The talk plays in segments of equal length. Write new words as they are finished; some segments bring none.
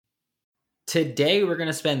Today, we're going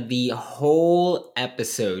to spend the whole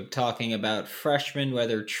episode talking about freshmen,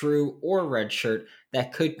 whether true or redshirt,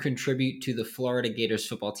 that could contribute to the Florida Gators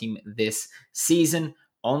football team this season,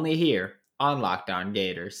 only here on Locked On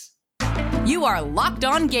Gators. You are Locked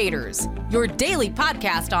On Gators, your daily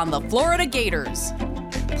podcast on the Florida Gators.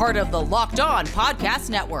 Part of the Locked On Podcast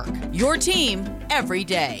Network, your team every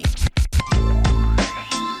day.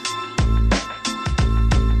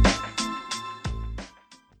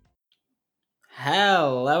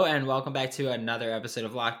 Hello and welcome back to another episode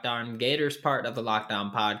of Locked On Gators, part of the Locked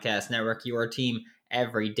On Podcast Network, your team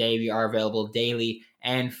every day. We are available daily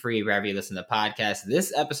and free wherever you listen to podcasts.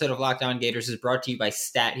 This episode of Locked On Gators is brought to you by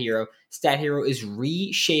Stat Hero. Stat Hero is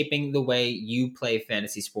reshaping the way you play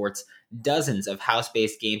fantasy sports. Dozens of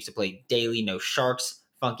house-based games to play daily, no sharks,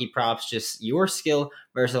 funky props, just your skill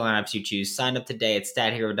versus the lineups you choose. Sign up today at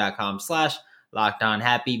stathero.com/Locked On.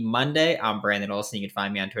 Happy Monday. I'm Brandon Olson. You can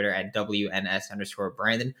find me on Twitter at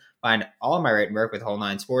WNS_Brandon. Find all of my written work with Whole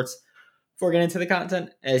Nine Sports. Before we get into the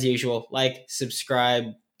content, as usual, like,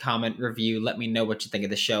 subscribe, comment, review. Let me know what you think of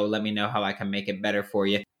the show. Let me know how I can make it better for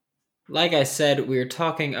you. Like I said, we're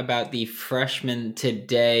talking about the freshmen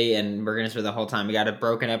today, and we're going to spend the whole time. We got it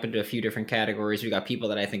broken up into a few different categories. We got people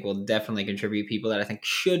that I think will definitely contribute, people that I think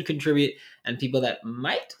should contribute, and people that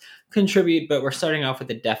might contribute, but we're starting off with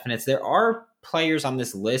the definites. There are players on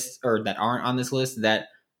this list, or that aren't on this list, that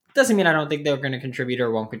doesn't mean I don't think they're going to contribute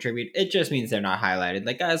or won't contribute. It just means they're not highlighted.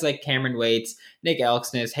 Like guys like Cameron Waits, Nick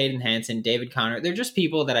Elksnis, Hayden Hansen, David Connor. They're just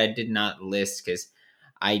people that I did not list because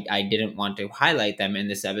I didn't want to highlight them in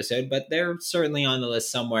this episode, but they're certainly on the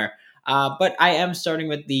list somewhere. But I am starting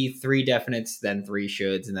with the three definites, then three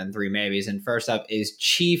shoulds, and then three maybes. And first up is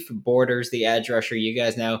Chief Borders, the edge rusher. You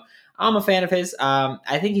guys know I'm a fan of his.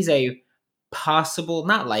 I think he's a possible,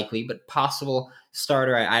 not likely, but possible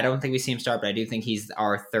starter. I don't think we see him start, but I do think he's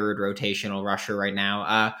our third rotational rusher right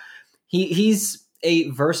now. He's a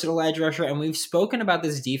versatile edge rusher, and we've spoken about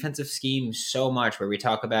this defensive scheme so much where we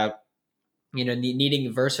talk about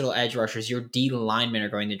needing versatile edge rushers. Your D linemen are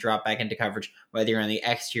going to drop back into coverage, whether you're on the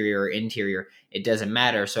exterior or interior. It doesn't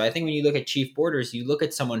matter. So I think when you look at Chief Borders, you look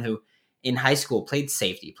at someone who in high school played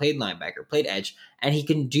safety, played linebacker, played edge, and he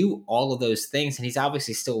can do all of those things. And he's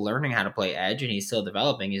obviously still learning how to play edge, and he's still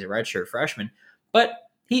developing. He's a redshirt freshman, but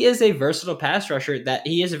he is a versatile pass rusher. That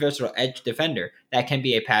he is a versatile edge defender that can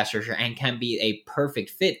be a pass rusher and can be a perfect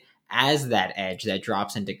fit as that edge that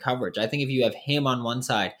drops into coverage. I think if you have him on one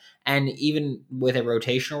side, and even with a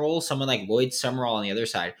rotational role, someone like Lloyd Summerall on the other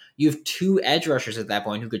side, you have two edge rushers at that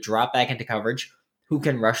point who could drop back into coverage, who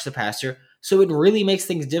can rush the passer. So it really makes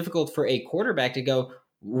things difficult for a quarterback to go,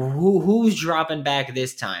 who's dropping back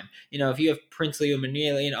this time? If you have Princely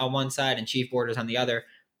Umanmielen on one side and Chief Borders on the other,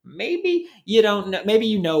 maybe you don't know. Maybe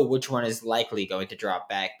you know which one is likely going to drop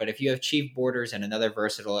back. But if you have Chief Borders and another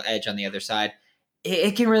versatile edge on the other side,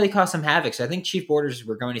 it can really cause some havoc. So I think Chief Borders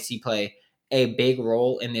we're going to see play a big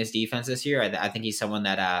role in this defense this year. I think he's someone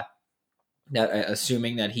that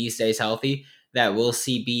assuming that he stays healthy, that we'll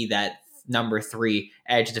see be that number 3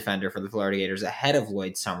 edge defender for the Florida Gators ahead of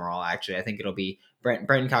Lloyd Summerall. Actually, I think it'll be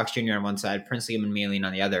Brenton Cox Jr. on one side, Princely Umanmielen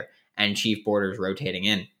on the other, and Chief Borders rotating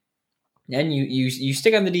in. Then you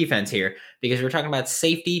stick on the defense here because we're talking about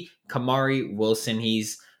safety. Kamari Wilson,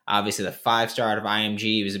 he's obviously the 5-star out of IMG.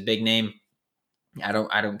 He was a big name. I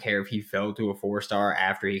don't care if he fell to a 4-star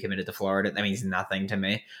after he committed to Florida. That means nothing to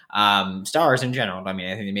me. Stars in general don't mean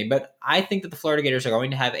anything to me. But I think that the Florida Gators are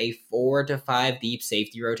going to have a 4 to 5 deep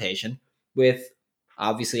safety rotation, with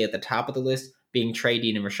obviously at the top of the list being Trey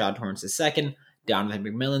Dean and Rashad Torrance II. Donovan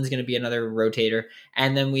McMillan's going to be another rotator.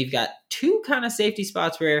 And then we've got two kind of safety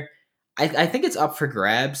spots where I think it's up for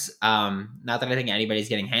grabs. Not that I think anybody's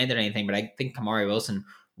getting handed anything, but I think Kamari Wilson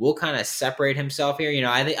will kind of separate himself here.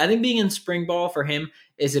 I think being in spring ball for him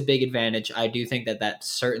is a big advantage. I do think that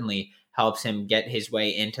certainly helps him get his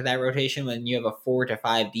way into that rotation when you have a 4 to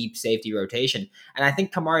 5 deep safety rotation. And I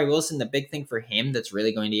think Kamari Wilson, the big thing for him that's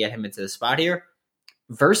really going to get him into the spot here,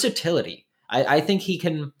 versatility. I think he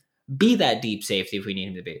can be that deep safety if we need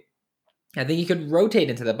him to be. I think he could rotate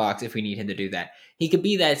into the box if we need him to do that. He could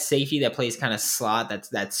be that safety that plays kind of slot, that's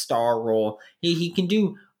that star role. He can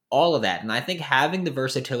do all of that. And I think having the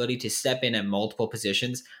versatility to step in at multiple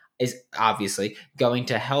positions is obviously going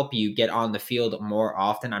to help you get on the field more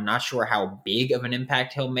often. I'm not sure how big of an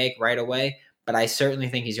impact he'll make right away, but I certainly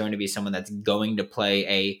think he's going to be someone that's going to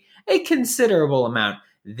play a considerable amount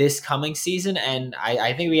this coming season. And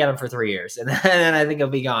I think we got him for 3 years, and then I think he'll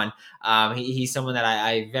be gone. He's someone that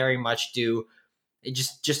I very much do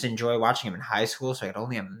just enjoy watching him in high school, so I can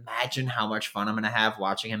only imagine how much fun I'm going to have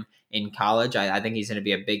watching him in college. I think he's going to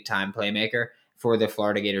be a big-time playmaker for the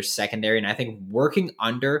Florida Gators secondary. And I think working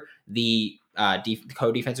under the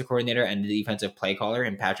co-defensive coordinator and the defensive play caller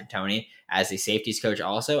and Patrick Toney as the safeties coach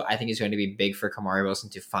also, I think is going to be big for Kamari Wilson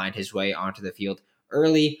to find his way onto the field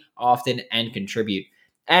early, often, and contribute.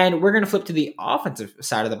 And we're going to flip to the offensive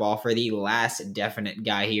side of the ball for the last definite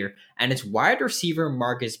guy here, and it's wide receiver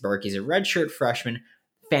Marcus Burke. He's a redshirt freshman,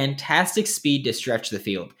 fantastic speed to stretch the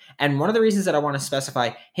field. And one of the reasons that I want to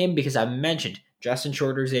specify him, because I mentioned Justin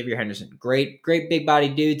Shorter, Xavier Henderson, great big body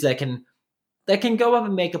dudes that can go up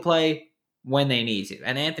and make a play when they need to.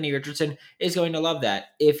 And Anthony Richardson is going to love that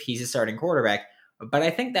if he's a starting quarterback. But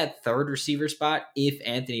I think that third receiver spot, if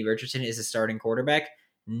Anthony Richardson is a starting quarterback,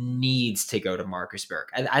 needs to go to Marcus Burke.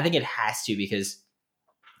 I think it has to, because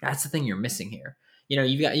that's the thing you're missing here. You know,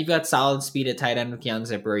 you've got solid speed at tight end with Keon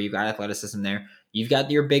Zipper. You've got athleticism there. You've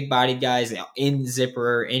got your big bodied guys in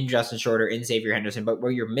Zipper, in Justin Shorter, in Xavier Henderson. But what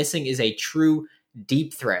you're missing is a true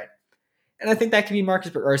deep threat. And I think that could be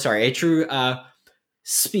a true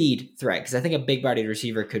speed threat. Because I think a big bodied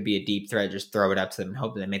receiver could be a deep threat. Just throw it up to them and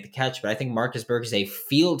hope that they make the catch. But I think Marcus Burke is a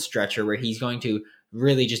field stretcher where he's going to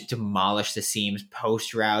really just demolish the seams,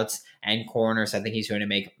 post routes, and corners. I think he's going to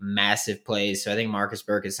make massive plays. So I think Marcus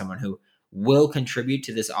Burke is someone who will contribute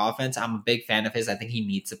to this offense. I'm a big fan of his. I think he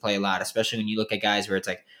needs to play a lot, especially when you look at guys where it's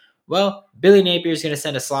like, well, Billy Napier is going to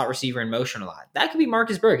send a slot receiver in motion a lot. That could be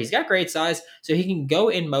Marcus Burke. He's got great size, so he can go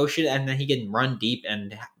in motion, and then he can run deep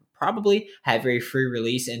and probably have very free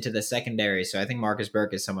release into the secondary. So I think Marcus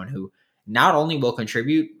Burke is someone who not only will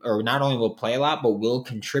contribute, or not only will play a lot, but will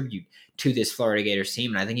contribute to this Florida Gators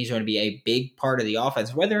team. And I think he's going to be a big part of the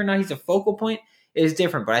offense. Whether or not he's a focal point is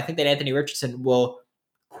different, but I think that Anthony Richardson will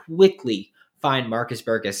quickly find Marcus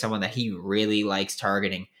Burke as someone that he really likes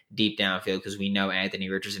targeting deep downfield, because we know Anthony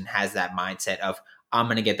Richardson has that mindset of, I'm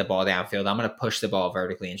going to get the ball downfield, I'm going to push the ball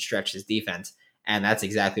vertically and stretch his defense. And that's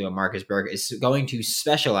exactly what Marcus Burke is going to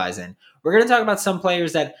specialize in. We're going to talk about some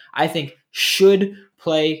players that I think should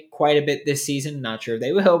play quite a bit this season. Not sure if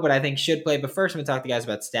they will, but I think should play. But first, I'm going to talk to you guys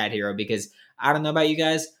about Stat Hero, because I don't know about you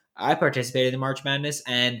guys, I participated in March Madness,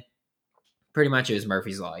 and pretty much it was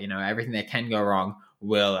Murphy's Law. You know, everything that can go wrong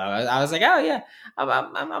will. I was like, oh yeah,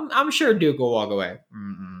 I'm sure Duke will walk away.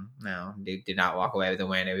 No, Duke did not walk away with the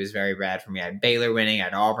win. It was very bad for me. I had Baylor winning, I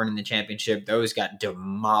had Auburn in the championship. Those got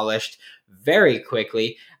demolished very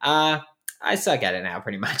quickly. I suck at it now,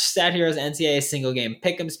 pretty much. Stat Hero's NCAA single game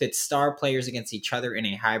pick'em pits star players against each other in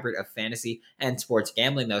a hybrid of fantasy and sports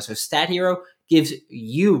gambling, though. So Stat Hero gives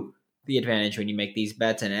you the advantage when you make these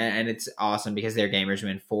bets, and it's awesome because their gamers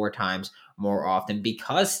win 4 times more often,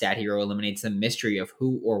 because Stat Hero eliminates the mystery of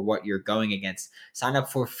who or what you're going against. Sign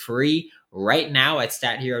up for free right now at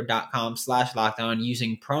stathero.com/lockedon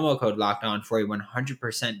using promo code lockedon for a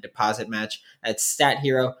 100% deposit match. That's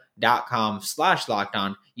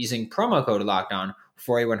stathero.com/lockedon using promo code lockedon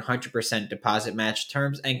for a 100% deposit match.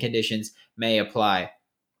 Terms and conditions may apply.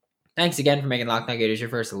 Thanks again for making Locked On Gators your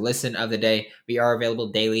first listen of the day. We are available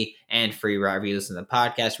daily and free wherever you listen to the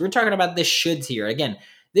podcast. We're talking about the shoulds here. Again,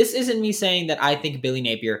 this isn't me saying that I think Billy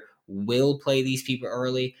Napier will play these people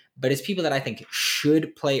early, but it's people that I think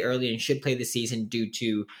should play early and should play this season due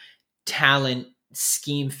to talent,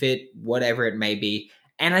 scheme fit, whatever it may be.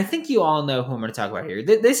 And I think you all know who I'm going to talk about here.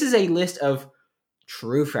 This is a list of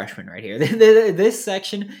true freshmen right here. This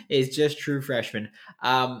section is just true freshmen.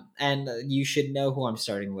 And you should know who I'm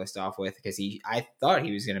starting the list off with, because I thought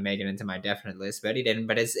he was going to make it into my definite list, but he didn't.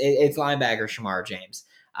 But it's linebacker Shamar James.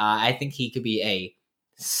 I think he could be a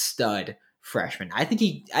stud freshman. I think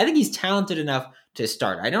he's talented enough to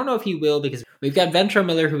start. I don't know if he will, because we've got Ventrell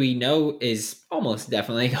Miller, who we know is almost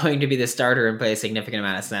definitely going to be the starter and play a significant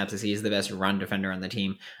amount of snaps, as he's the best run defender on the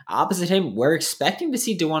team. Opposite him, we're expecting to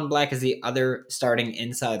see DeJuan Black as the other starting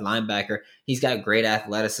inside linebacker. He's got great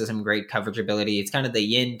athleticism, great coverage ability. It's kind of the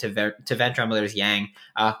yin to Ventrell Miller's yang,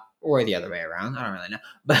 or the other way around. I don't really know.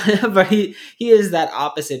 But he is that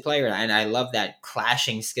opposite player, and I love that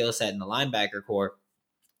clashing skill set in the linebacker core.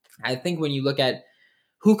 I think when you look at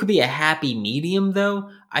who could be a happy medium,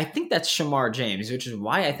 though, I think that's Shamar James, which is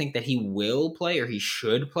why I think that he will play, or he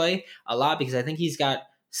should play a lot, because I think he's got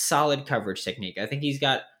solid coverage technique. I think he's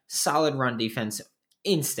got solid run defense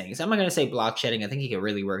instincts. I'm not going to say block shedding. I think he could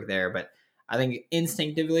really work there, but I think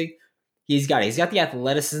instinctively he's got the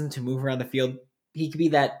athleticism to move around the field. He could be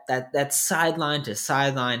that sideline to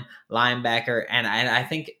sideline linebacker, and I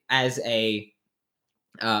think as a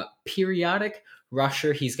periodic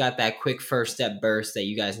rusher, he's got that quick first step burst that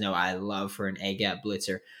you guys know I love for an A-gap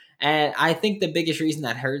blitzer. And I think the biggest reason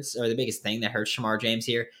that hurts, or the biggest thing that hurts Shamar James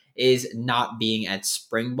here, is not being at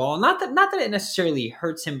spring ball. Not that it necessarily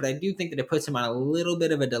hurts him, but I do think that it puts him on a little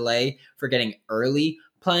bit of a delay for getting early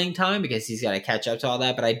playing time because he's got to catch up to all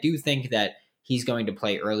that. But I do think that he's going to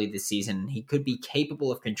play early this season. He could be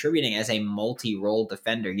capable of contributing as a multi-role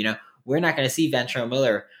defender. We're not going to see Ventrell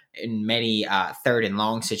Miller in many third and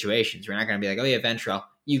long situations. We're not going to be like, oh yeah, Ventrell,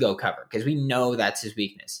 you go cover, because we know that's his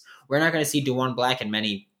weakness. We're not going to see DeJuan Black in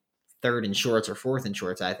many third and shorts or fourth and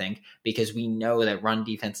shorts, I think, because we know that run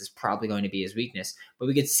defense is probably going to be his weakness. But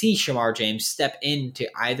we could see Shemar James step into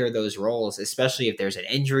either of those roles, especially if there's an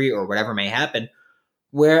injury or whatever may happen,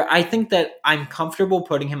 where I think that I'm comfortable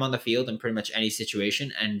putting him on the field in pretty much any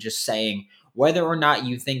situation and just saying whether or not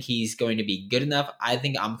you think he's going to be good enough. I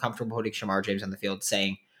think I'm comfortable putting Shemar James on the field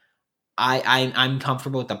saying I'm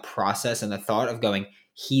comfortable with the process and the thought of going,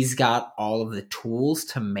 he's got all of the tools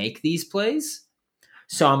to make these plays.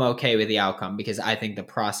 So I'm okay with the outcome because I think the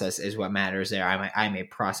process is what matters there. I'm a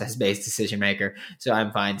process-based decision maker, so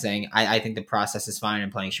I'm fine saying I think the process is fine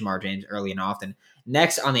in playing Shemar James early and often.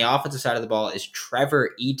 Next, on the offensive side of the ball is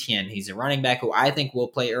Trevor Etienne. He's a running back who I think will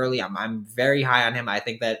play early. I'm very high on him. I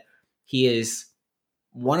think that he is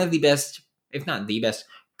one of the best, if not the best,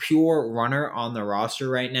 pure runner on the roster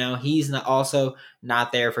right now. He's also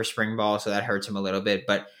not there for spring ball, so that hurts him a little bit,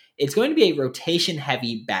 but it's going to be a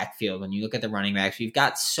rotation-heavy backfield when you look at the running backs. We've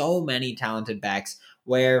got so many talented backs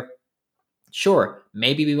where, sure,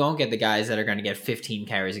 maybe we won't get the guys that are going to get 15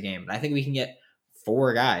 carries a game, but I think we can get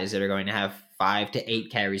 4 guys that are going to have 5 to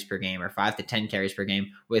 8 carries per game or 5 to 10 carries per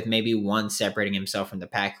game, with maybe one separating himself from the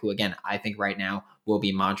pack, who, again, I think right now will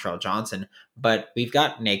be Montrell Johnson. But we've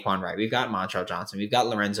got Naquan Wright, we've got Montrell Johnson, we've got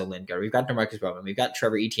Lorenzo Lingard, we've got DeMarcus Bowman, we've got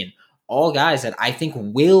Trevor Etienne. All guys that I think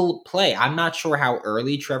will play. I'm not sure how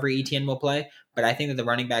early Trevor Etienne will play, but I think that the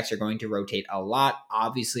running backs are going to rotate a lot.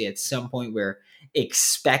 Obviously, at some point, we're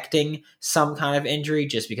expecting some kind of injury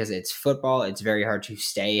just because it's football. It's very hard to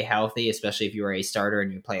stay healthy, especially if you are a starter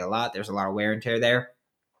and you play a lot. There's a lot of wear and tear there.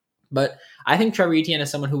 But I think Trevor Etienne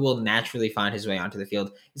is someone who will naturally find his way onto the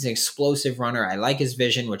field. He's an explosive runner. I like his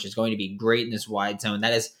vision, which is going to be great in this wide zone.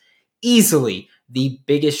 That is easily the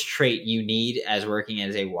biggest trait you need as working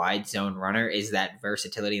as a wide zone runner, is that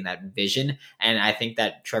versatility and that vision. And I think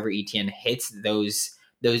that Trevor Etienne hits those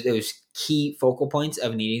key focal points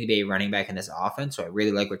of needing to be a running back in this offense. So I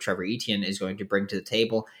really like what Trevor Etienne is going to bring to the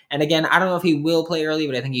table. And again, I don't know if he will play early,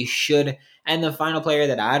 but I think he should. And the final player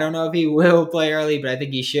that I don't know if he will play early, but I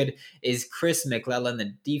think he should, is Chris McClellan,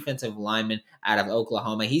 the defensive lineman out of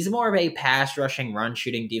Oklahoma. He's more of a pass rushing, run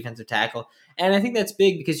shooting defensive tackle. And I think that's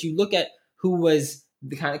big because you look at who was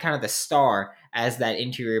the kind of the star as that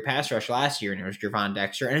interior pass rush last year, and it was Gervon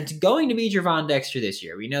Dexter. And it's going to be Gervon Dexter this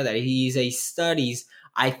year. We know that he's a stud. He's,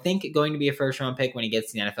 I think, going to be a first-round pick when he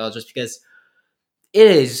gets to the NFL, just because it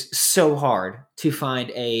is so hard to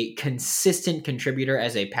find a consistent contributor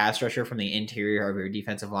as a pass rusher from the interior of your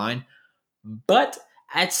defensive line. But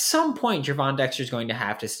at some point, Gervon Dexter is going to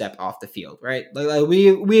have to step off the field, right? Like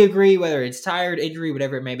we agree, whether it's tired, injury,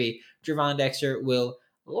 whatever it may be, Gervon Dexter will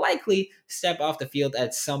likely step off the field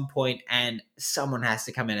at some point, and someone has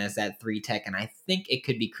to come in as that 3 tech, and I think it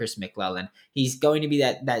could be Chris McClellan. He's going to be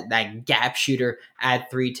that gap shooter at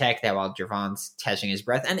 3 tech that while Gervon's catching his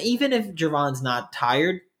breath. And even if Gervon's not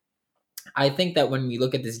tired, I think that when we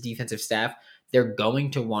look at this defensive staff, they're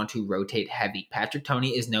going to want to rotate heavy. Patrick Toney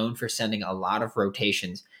is known for sending a lot of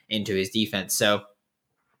rotations into his defense. So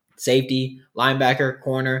safety, linebacker,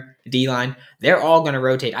 corner, D-line, they're all going to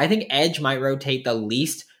rotate. I think edge might rotate the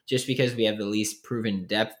least just because we have the least proven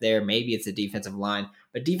depth there. Maybe it's the defensive line.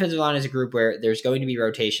 But defensive line is a group where there's going to be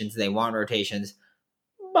rotations. They want rotations.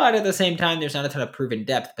 But at the same time, there's not a ton of proven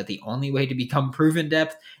depth. But the only way to become proven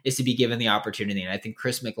depth is to be given the opportunity. And I think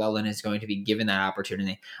Chris McClellan is going to be given that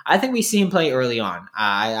opportunity. I think we see him play early on.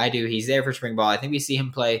 I do. He's there for spring ball. I think we see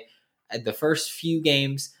him play at the first few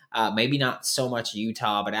games. Maybe not so much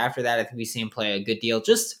Utah, but after that, I think we see him play a good deal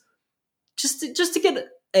just to get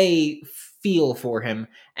a feel for him.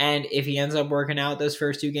 And if he ends up working out those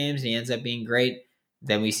first 2 games and he ends up being great,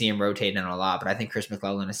 then we see him rotating a lot. But I think Chris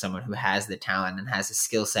McClellan is someone who has the talent and has the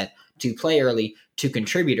skill set to play early, to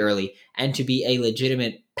contribute early, and to be a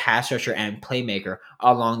legitimate pass rusher and playmaker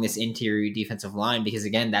along this interior defensive line. Because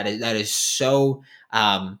again, that is so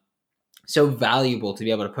valuable to be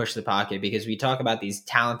able to push the pocket, because we talk about these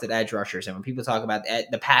talented edge rushers, and when people talk about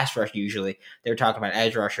the pass rush, usually they're talking about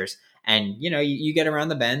edge rushers, and you get around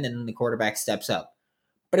the bend and the quarterback steps up.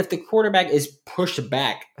 But if the quarterback is pushed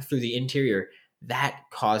back through the interior, that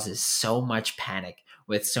causes so much panic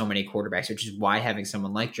with so many quarterbacks, which is why having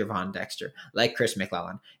someone like Gervon Dexter, like Chris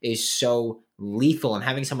McClellan, is so lethal. And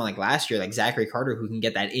having someone like last year, like Zachary Carter, who can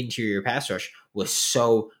get that interior pass rush, was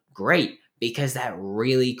so great, because that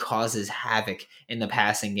really causes havoc in the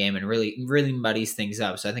passing game and really muddies things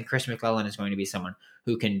up. So I think Chris McClellan is going to be someone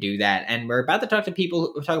who can do that. And we're about to talk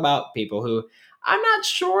about people who I'm not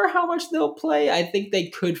sure how much they'll play. I think they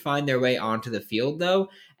could find their way onto the field, though,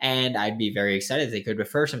 and I'd be very excited if they could. But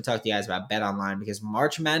first, I'm going to talk to you guys about BetOnline because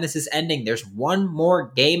March Madness is ending. There's one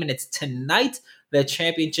more game, and it's tonight. The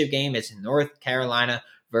championship game is North Carolina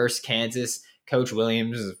versus Kansas. Coach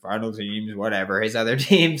Williams' final teams, whatever, his other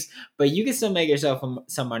teams. But you can still make yourself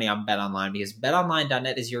some money on BetOnline because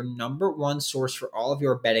BetOnline.net is your number one source for all of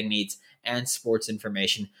your betting needs and sports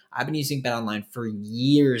information. I've been using BetOnline for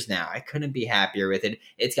years now. I couldn't be happier with it.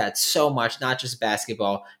 It's got so much, not just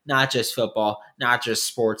basketball, not just football, not just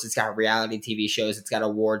sports. It's got reality TV shows. It's got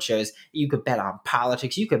award shows. You could bet on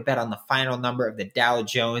politics. You could bet on the final number of the Dow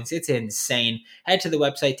Jones. It's insane. Head to the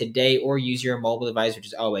website today or use your mobile device, which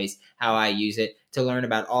is always how I use it, to learn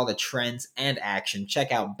about all the trends and action.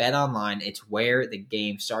 Check out BetOnline. It's where the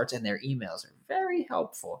game starts, and their emails are very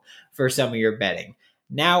helpful for some of your betting.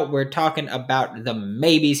 Now we're talking about the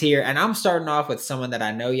maybes here, and I'm starting off with someone that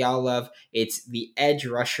I know y'all love. It's the edge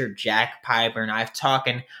rusher Jack Pyburn. I've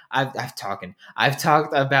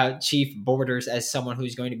talked about Chief Borders as someone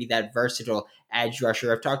who's going to be that versatile edge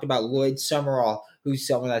rusher. I've talked about Lloyd Summerall, who's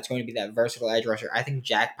someone that's going to be that versatile edge rusher. I think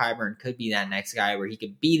Jack Pyburn could be that next guy where he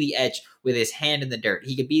could be the edge with his hand in the dirt.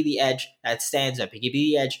 He could be the edge that stands up. He could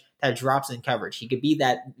be the edge that drops in coverage. He could be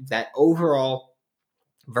that overall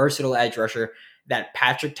versatile edge rusher that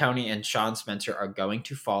Patrick Toney and Sean Spencer are going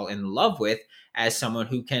to fall in love with as someone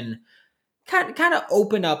who can kind of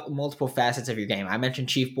open up multiple facets of your game. I mentioned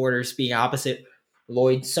Chief Borders being opposite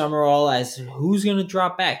Lloyd Summerall as who's going to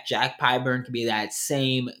drop back. Jack Pyburn could be that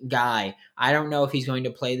same guy. I don't know if he's going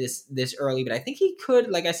to play this early, but I think he could.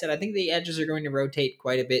 Like I said, I think the edges are going to rotate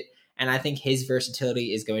quite a bit, and I think his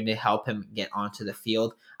versatility is going to help him get onto the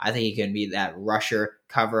field. I think he can be that rusher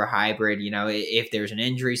cover hybrid. You know, if there's an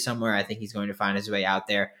injury somewhere, I think he's going to find his way out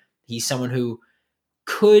there. He's someone who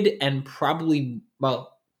could and probably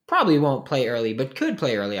won't play early, but could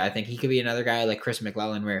play early. I think he could be another guy like Chris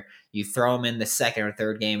McClellan where you throw him in the second or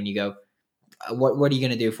third game and you go, what are you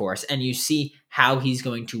going to do for us? And you see how he's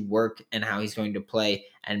going to work and how he's going to play.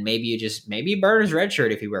 And maybe you burn his red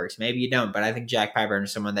shirt if he works. Maybe you don't. But I think Jack Pyburn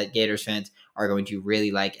is someone that Gators fans are going to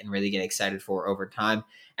really like and really get excited for over time.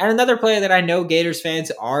 And another player that I know Gators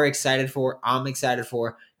fans are excited for, I'm excited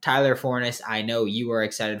for, Tyler Forness. I know you are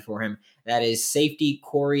excited for him. That is safety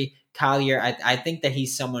Corey Collier. I think that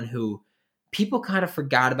he's someone who people kind of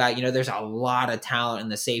forgot about. You know, there's a lot of talent in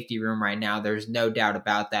the safety room right now. There's no doubt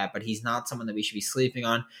about that, but he's not someone that we should be sleeping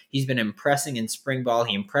on. He's been impressing in spring ball.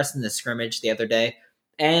 He impressed in the scrimmage the other day.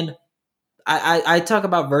 And I talk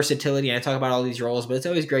about versatility and I talk about all these roles, but it's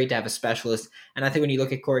always great to have a specialist. And I think when you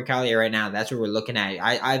look at Corey Collier right now, that's what we're looking at.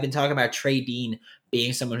 I've been talking about Trey Dean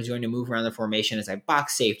being someone who's going to move around the formation as a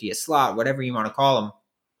box safety, a slot, whatever you want to call him.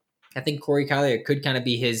 I think Corey Collier could kind of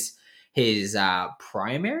be his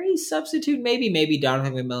primary substitute, maybe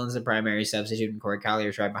Donovan McMillan's the primary substitute and Corey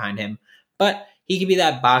Collier's right behind him, but he could be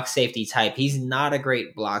that box safety type. He's not a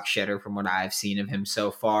great block shedder from what I've seen of him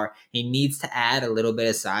so far. He needs to add a little bit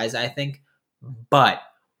of size, I think, but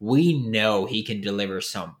we know he can deliver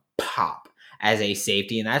some pop as a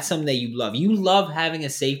safety, and that's something that you love. You love having a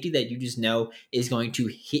safety that you just know is going to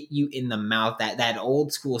hit you in the mouth, that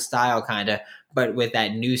old school style kind of, but with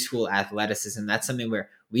that new school athleticism. That's something where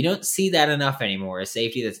we don't see that enough anymore. A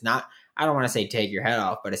safety that's not, I don't want to say take your head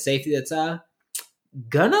off, but a safety that's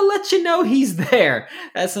gonna let you know he's there.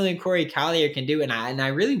 That's something Corey Collier can do, and I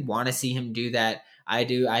really want to see him do that. I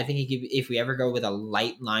do. I think he could, if we ever go with a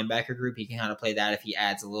light linebacker group, he can kind of play that if he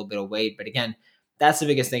adds a little bit of weight. But again, that's the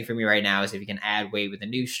biggest thing for me right now is if he can add weight with the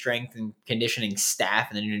new strength and conditioning staff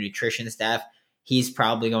and the new nutrition staff, he's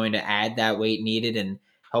probably going to add that weight needed. And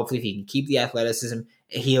hopefully if he can keep the athleticism,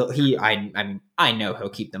 I know he'll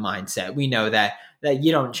keep the mindset. We know that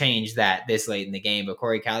you don't change that this late in the game, but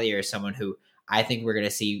Corey Collier is someone who I think we're going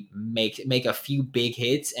to see make a few big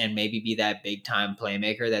hits and maybe be that big time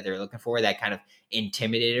playmaker that they're looking for, that kind of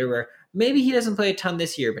intimidator where maybe he doesn't play a ton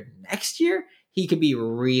this year, but next year he could be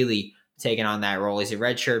really taking on that role. He's a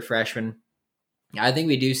redshirt freshman. I think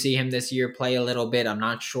we do see him this year play a little bit. I'm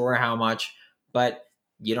not sure how much, but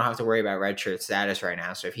you don't have to worry about redshirt status right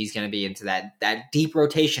now. So if he's going to be into that deep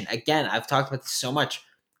rotation, again, I've talked about this so much,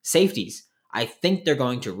 safeties, I think they're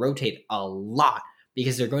going to rotate a lot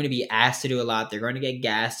because they're going to be asked to do a lot. They're going to get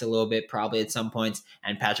gassed a little bit probably at some points,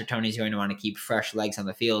 and Patrick Toney's going to want to keep fresh legs on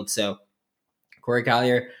the field. So Corey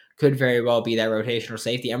Collier could very well be that rotational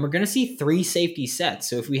safety. And we're going to see 3 safety sets.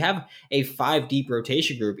 So if we have a 5 deep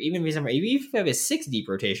rotation group, even if we have a 6 deep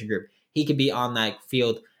rotation group, he could be on that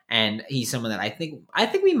field And he's someone that I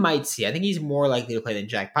think we might see. I think he's more likely to play than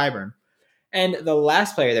Jack Pyburn. And the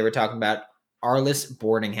last player that we're talking about, Arlis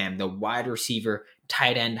Boardingham, the wide receiver,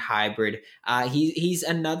 tight end hybrid. He's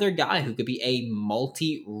another guy who could be a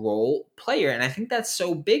multi-role player. And I think that's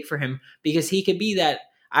so big for him because he could be that,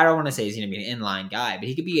 I don't want to say he's going to be an inline guy, but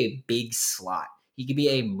he could be a big slot. He could be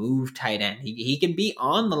a move tight end. He can be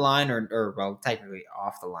on the line or well, technically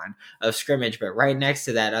off the line of scrimmage, but right next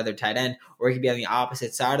to that other tight end, or he could be on the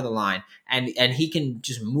opposite side of the line. And he can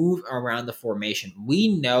just move around the formation.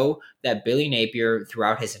 We know that Billy Napier,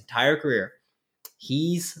 throughout his entire career,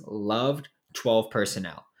 he's loved 12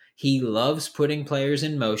 personnel. He loves putting players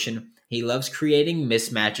in motion. He loves creating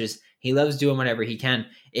mismatches. He loves doing whatever he can.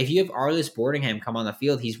 If you have Arlis Boardingham come on the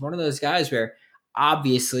field, he's one of those guys where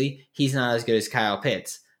obviously he's not as good as Kyle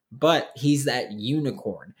Pitts, but he's that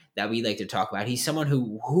unicorn that we like to talk about. He's someone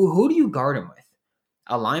who do you guard him with?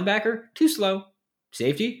 A linebacker? Too slow.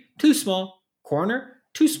 Safety? Too small. Corner?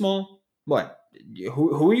 Too small. What?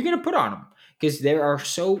 Who are you going to put on him? Because there are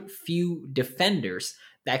so few defenders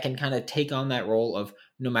that can kind of take on that role of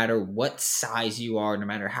no matter what size you are, no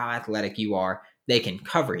matter how athletic you are, they can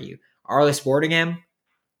cover you. Arlis Boardingham,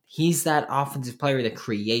 he's that offensive player that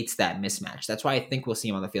creates that mismatch. That's why I think we'll see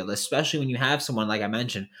him on the field, especially when you have someone, like I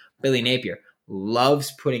mentioned, Billy Napier,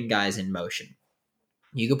 loves putting guys in motion.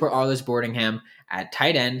 You could put Arlis Boardingham at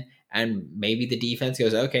tight end, and maybe the defense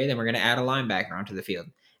goes, okay, then we're going to add a linebacker onto the field.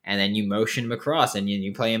 And then you motion him across, and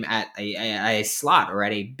you play him at a slot or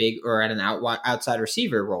at a big or at an outside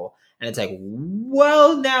receiver role. And it's like,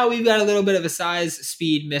 well, now we've got a little bit of a size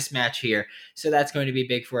speed mismatch here. So that's going to be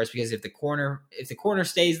big for us because if the corner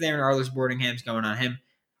stays there and Arlis Boardingham's going on him,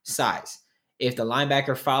 size. If the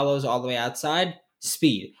linebacker follows all the way outside,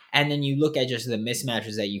 speed. And then you look at just the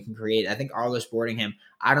mismatches that you can create. I think Arlis Boardingham,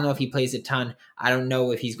 I don't know if he plays a ton. I don't know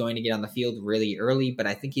if he's going to get on the field really early, but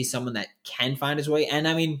I think he's someone that can find his way. And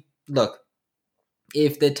I mean, look,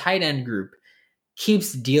 if the tight end group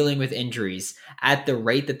keeps dealing with injuries at the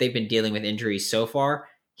rate that they've been dealing with injuries so far,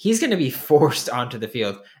 he's going to be forced onto the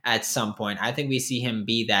field at some point. I think we see him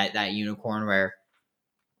be that unicorn where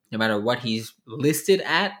no matter what he's listed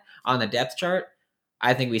at on the depth chart,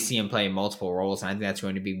 I think we see him play multiple roles, and I think that's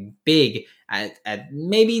going to be big at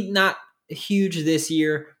maybe not huge this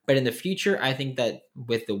year, but in the future, I think that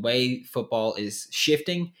with the way football is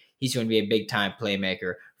shifting, he's going to be a big-time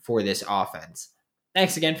playmaker for this offense.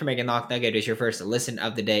 Thanks again for making Locked On Gators your first listen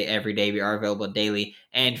of the day every day. We are available daily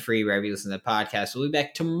and free wherever you listen to the podcast. We'll be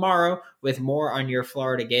back tomorrow with more on your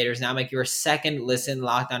Florida Gators. Now make your second listen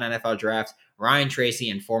Locked On NFL Draft. Ryan Tracy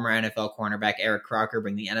and former NFL cornerback Eric Crocker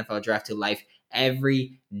bring the NFL Draft to life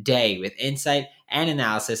every day with insight and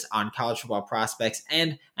analysis on college football prospects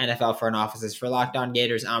and NFL front offices. For Locked On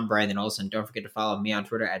Gators, I'm Brandon Olson. Don't forget to follow me on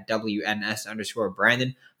Twitter at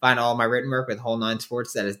WNS_Brandon. Find all my written work with Whole Nine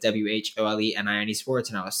Sports. That is WHOLENINE Sports.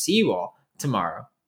 And I will see you all tomorrow.